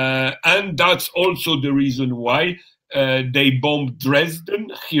 And that's also the reason why they bombed Dresden,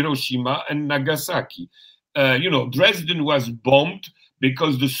 Hiroshima, and Nagasaki. Dresden was bombed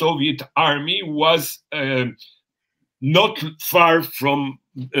because the Soviet army was not far from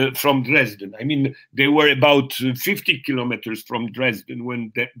Dresden. I mean, they were about 50 kilometers from Dresden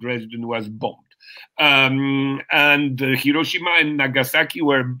when Dresden was bombed. And Hiroshima and Nagasaki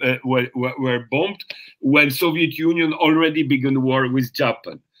were bombed when Soviet Union already began war with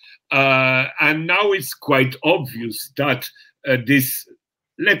Japan. And now it's quite obvious that this,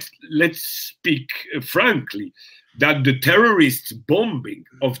 let's speak frankly, that the terrorist bombing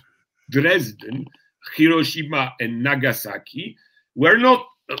of Dresden, Hiroshima, and Nagasaki were not,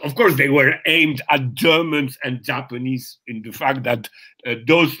 of course, they were aimed at Germans and Japanese in the fact that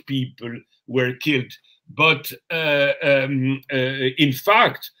those people were killed. But in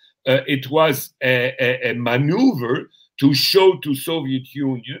fact, it was a maneuver to show to Soviet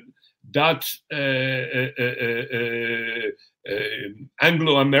Union that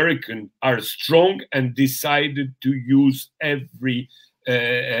Anglo-American are strong and decided to use every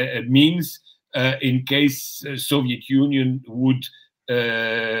means in case Soviet Union would,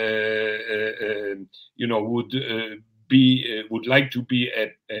 would like to be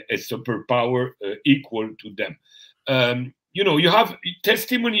a superpower equal to them. You have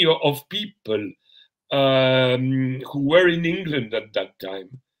testimony of people who were in England at that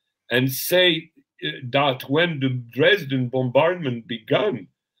time and say that when the Dresden bombardment began,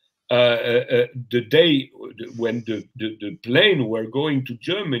 the day when the plane were going to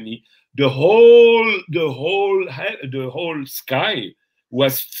Germany, the whole sky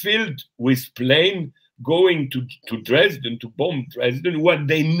was filled with plane going to Dresden to bomb Dresden, what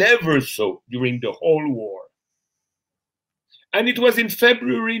they never saw during the whole war. And it was in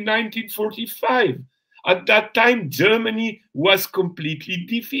February 1945. At that time, Germany was completely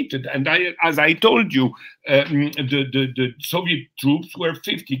defeated. And as I told you, the Soviet troops were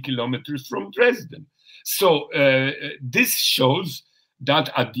 50 kilometers from Dresden. So this shows that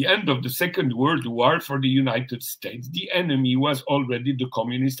at the end of the Second World War for the United States, the enemy was already the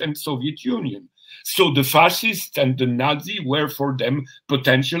Communist and Soviet Union. So the fascists and the Nazi were for them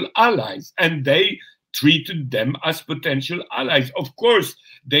potential allies, and they treated them as potential allies. Of course,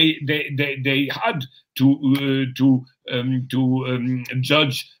 they had to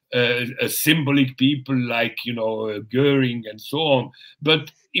judge symbolic people like Goering and so on.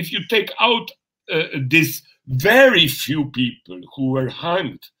 But if you take out this very few people who were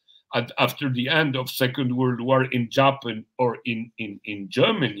hanged after the end of Second World War in Japan or in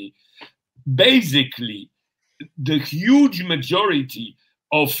Germany, basically the huge majority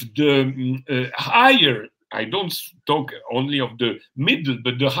of the higher, I don't talk only of the middle,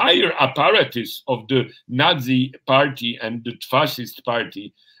 but the higher apparatus of the Nazi party and the fascist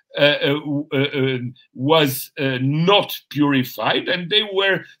party was not purified, and they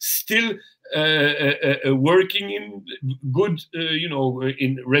were still working in good,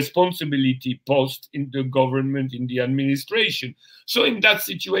 in responsibility post in the government, in the administration. So in that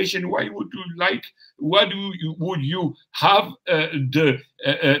situation, why would you like? Would you have an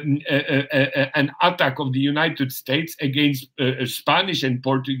attack of the United States against Spanish and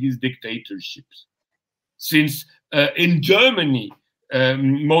Portuguese dictatorships? Since in Germany,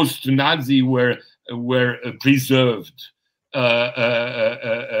 most Nazi were preserved.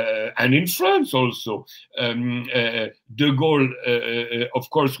 And in France also, de Gaulle, of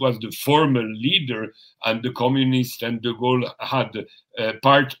course, was the formal leader, and the communists and de Gaulle had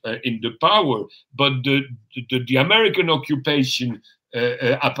part in the power. But the American occupation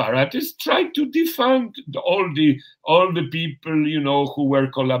apparatus tried to defend all the people, who were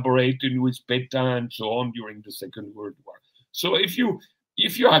collaborating with Pétain and so on during the Second World War. So if you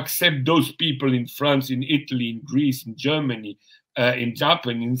accept those people in France, in Italy, in Greece, in Germany, in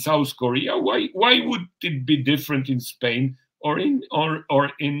Japan, in South Korea, why would it be different in Spain or in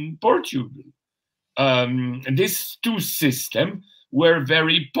Portugal? These two systems were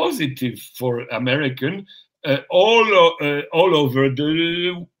very positive for American all over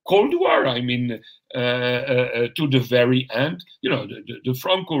the Cold War. I mean, to the very end, the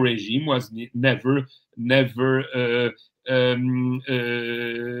Franco regime was never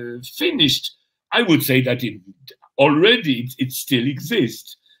finished. I would say that it still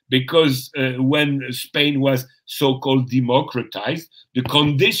exists, because when Spain was so-called democratized, the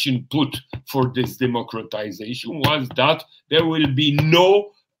condition put for this democratization was that there will be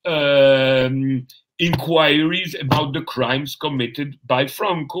no inquiries about the crimes committed by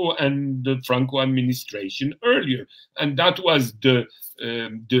Franco and the Franco administration earlier, and that was the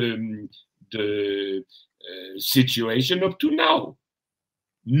situation up to now.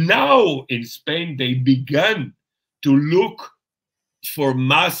 Now in Spain, they began to look for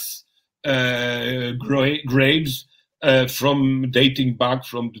mass graves from dating back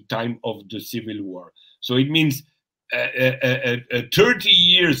from the time of the Civil War. So it means 30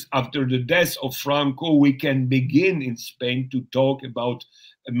 years after the death of Franco, we can begin in Spain to talk about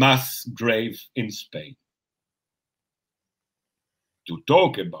a mass grave in Spain. To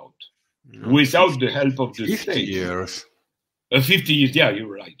talk about. Without the help of the 50 state. years. 50 years. Yeah, you're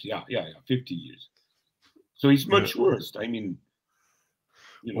right. Yeah, 50 years. So it's much worse. I mean,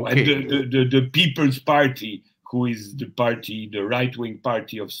 and Okay. the People's Party, who is the right-wing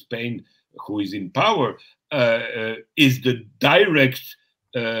party of Spain, who is in power, is the direct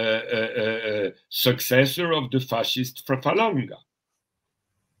successor of the fascist Falanga.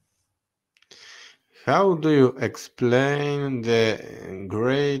 How do you explain the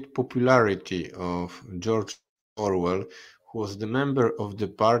great popularity of George Orwell, who was the member of the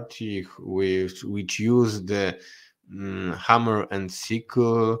party which used the hammer and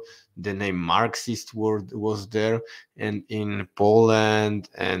sickle? The name Marxist word was there, and in Poland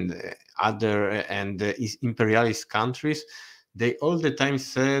and other and the imperialist countries, they all the time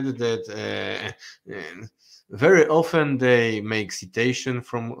said that. Very often they make citation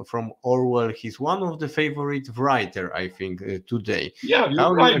from Orwell. He's one of the favorite writer, I think, today. Yeah, you're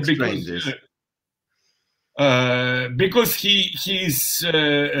How do you right, explain this? Because he's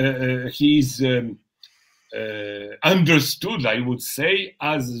understood, I would say,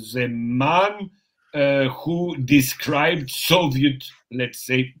 as a man who described Soviet, let's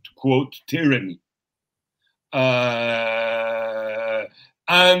say, quote, tyranny.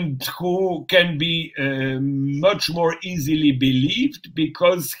 And who can be much more easily believed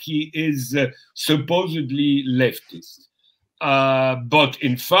because he is supposedly leftist. But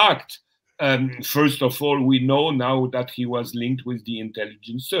in fact, first of all, we know now that he was linked with the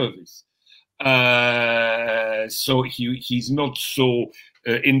intelligence service. So he's not so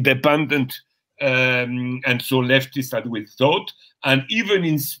independent and so leftist as we thought. And even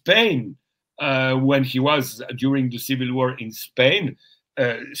in Spain, when he was during the civil war in Spain,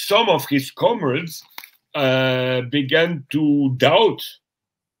 some of his comrades began to doubt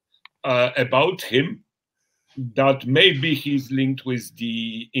about him, that maybe he's linked with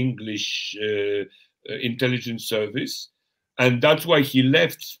the English intelligence service, and that's why he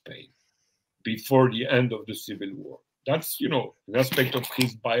left Spain before the end of the civil war. That's, an aspect of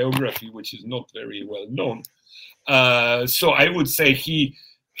his biography which is not very well known. So I would say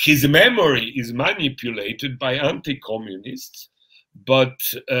his memory is manipulated by anti-communists. But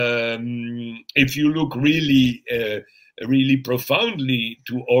if you look really, really profoundly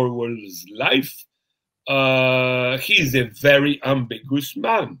to Orwell's life, he is a very ambiguous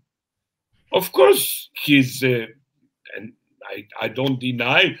man. Of course, and I don't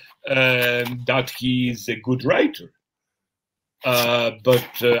deny that he is a good writer.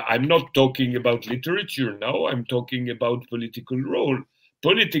 But I'm not talking about literature now. I'm talking about political role.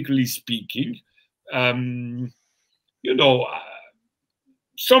 Politically speaking,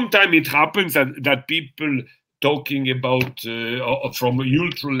 sometimes it happens that people talking about from a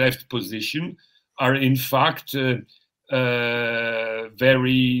ultra left position are in fact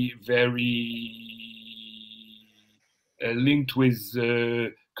very, very linked with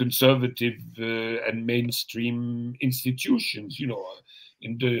conservative and mainstream institutions.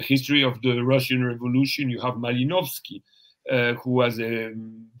 In the history of the Russian Revolution, you have Malinovsky, who was a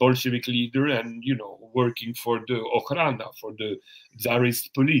Bolshevik leader and, working for the Okhrana, for the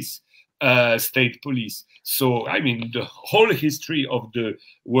Tsarist police, state police. So, I mean, the whole history of the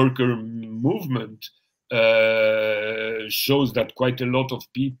worker movement shows that quite a lot of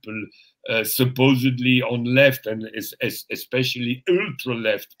people supposedly on left and especially ultra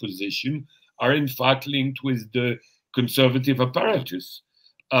left position are in fact linked with the conservative apparatus.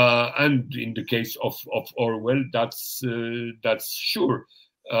 And in the case of Orwell, that's sure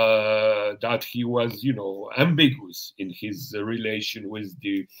that he was, ambiguous in his relation with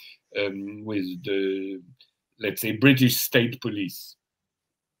the, let's say, British state police.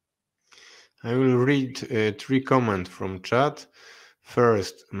 I will read 3 comments from chat.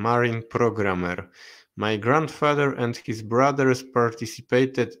 First, Marine Programmer. My grandfather and his brothers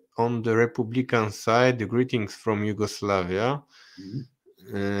participated on the Republican side. Greetings from Yugoslavia.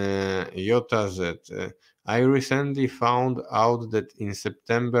 Jota Z. I recently found out that in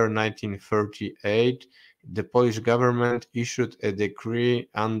September 1938, the Polish government issued a decree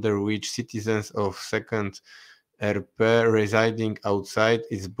under which citizens of Second RP residing outside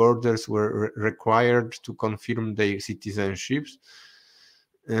its borders were required to confirm their citizenships.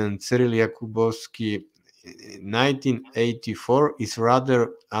 And Cyril Jakubowski, 1984 is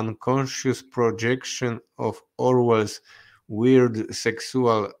rather unconscious projection of Orwell's weird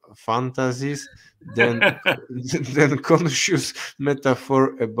sexual fantasies than conscious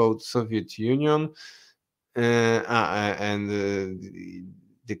metaphor about Soviet Union. And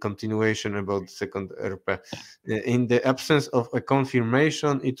the continuation about Second RP. In the absence of a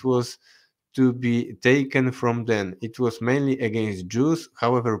confirmation, it was to be taken from then. It was mainly against Jews.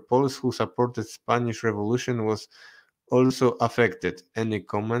 However, Poles who supported Spanish Revolution was also affected. Any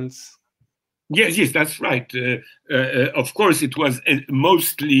comments? Yes, yes, that's right. Of course, it was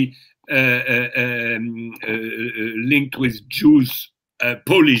mostly linked with Jews,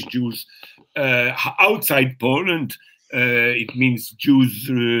 Polish Jews outside Poland. It means Jews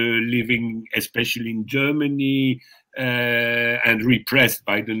living, especially in Germany, and repressed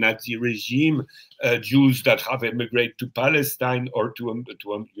by the Nazi regime. Jews that have emigrated to Palestine or to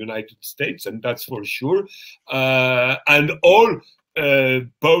United States, and that's for sure. And all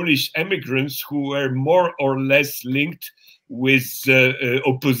Polish immigrants who were more or less linked with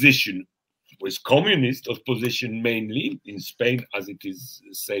opposition, with communist opposition mainly in Spain, as it is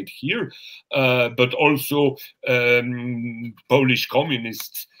said here, but also Polish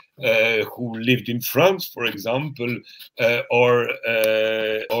communists who lived in France, for example, or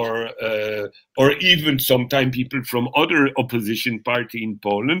even sometimes people from other opposition party in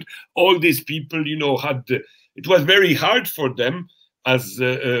Poland. All these people, you know, it was very hard for them as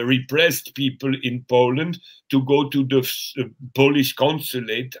repressed people in Poland to go to the Polish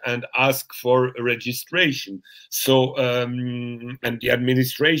consulate and ask for registration. So, and the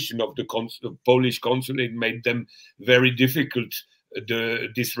administration of the Polish consulate made them very difficult,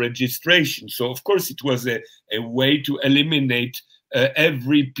 this registration. So, of course, it was a way to eliminate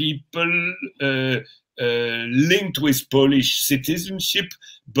every people linked with Polish citizenship,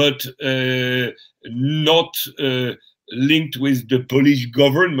 but not linked with the Polish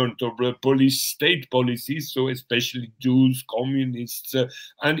government or the Polish state policies, so especially Jews, communists,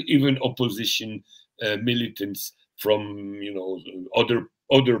 and even opposition militants from, you know, other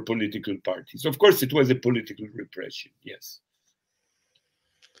political parties. Of course, it was a political repression, yes.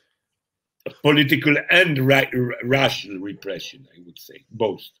 A political and rational repression, I would say,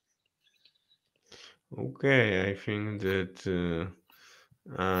 both. Okay, I think that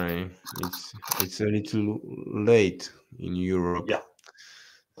it's a little late in Europe. Yeah.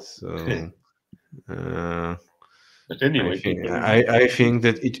 So but anyway, I think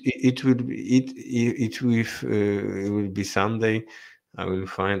that it will be Sunday. I will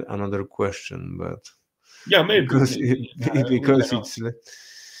find another question, but yeah, maybe because it's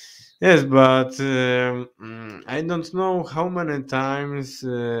yes, but I don't know how many times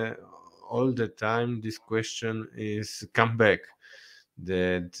all the time this question is come back.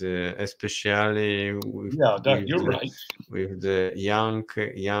 That especially with the young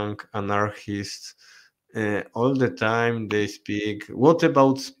anarchists, all the time they speak. What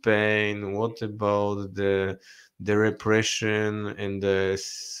about Spain? What about the repression and I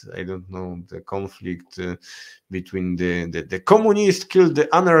don't know, the conflict between the communists killed the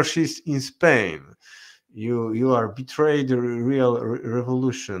anarchists in Spain. You are betrayed the real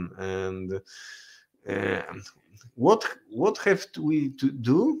revolution, and what have we to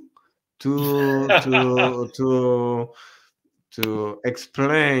do to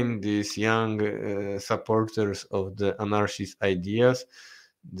explain these young supporters of the anarchist ideas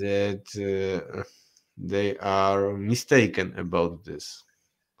that they are mistaken about this?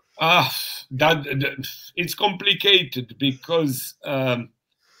 That it's complicated because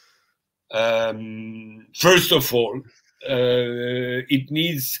first of all, it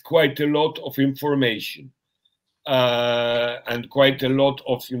needs quite a lot of information. And quite a lot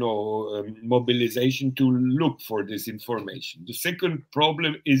of, you know, mobilization to look for this information. The second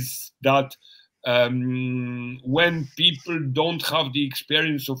problem is that when people don't have the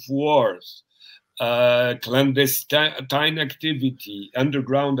experience of wars, clandestine activity,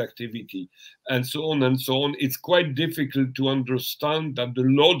 underground activity, and so on, it's quite difficult to understand that the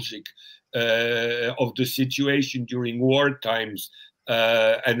logic of the situation during war times,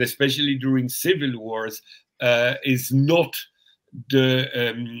 and especially during civil wars, is not the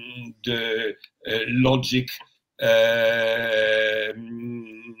logic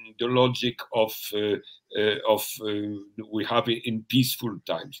of we have in peaceful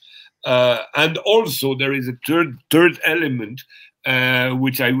times. And also there is a third element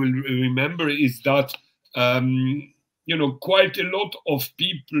which I will remember, is that you know, quite a lot of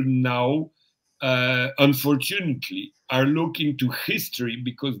people now unfortunately are looking to history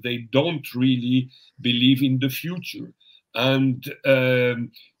because they don't really believe in the future, and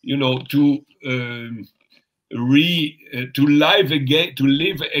you know, to live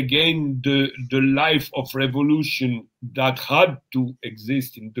again the life of revolution that had to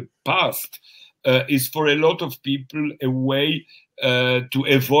exist in the past is for a lot of people a way to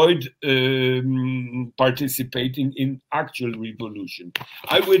avoid participating in actual revolution.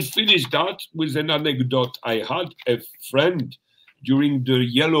 I will finish that with an anecdote. I had a friend during the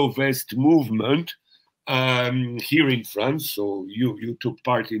Yellow Vest movement here in France. So you took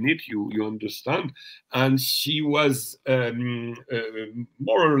part in it, you understand. And she was more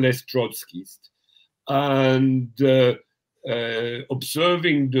or less Trotskyist. And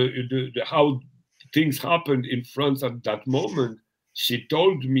observing the how things happened in France at that moment, she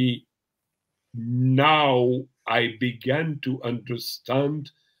told me, now I began to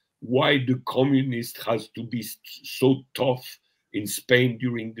understand why the communist has to be so tough in Spain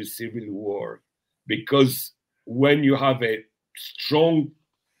during the Civil War. Because when you have a strong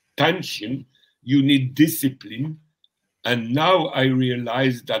tension, you need discipline. And now I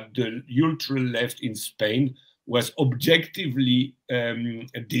realize that the ultra left in Spain was objectively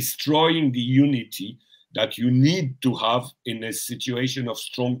destroying the unity that you need to have in a situation of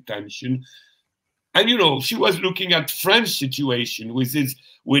strong tension. And you know, she was looking at French situation,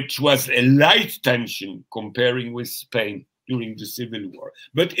 which was a light tension comparing with Spain during the Civil War.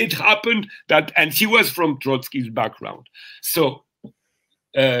 But it happened that, and she was from Trotsky's background, so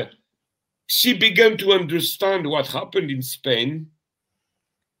she began to understand what happened in Spain,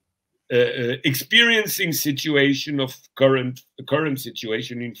 experiencing situation of current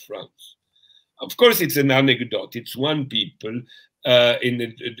situation in France. Of course, it's an anecdote. It's one people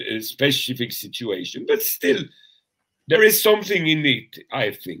in a specific situation, but still, there is something in it,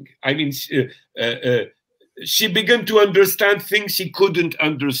 I think. I mean, she began to understand things she couldn't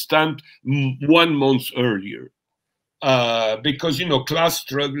understand 1 month earlier. Because, you know, class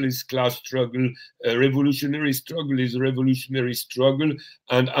struggle is class struggle, revolutionary struggle is revolutionary struggle,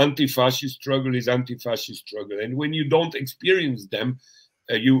 and anti-fascist struggle is anti-fascist struggle. And when you don't experience them,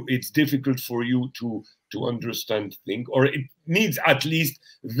 it's difficult for you to understand things, or it needs at least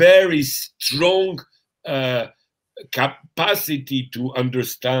very strong capacity to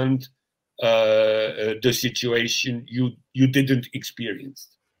understand the situation you didn't experience.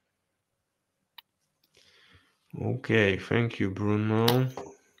 Okay, thank you, Bruno.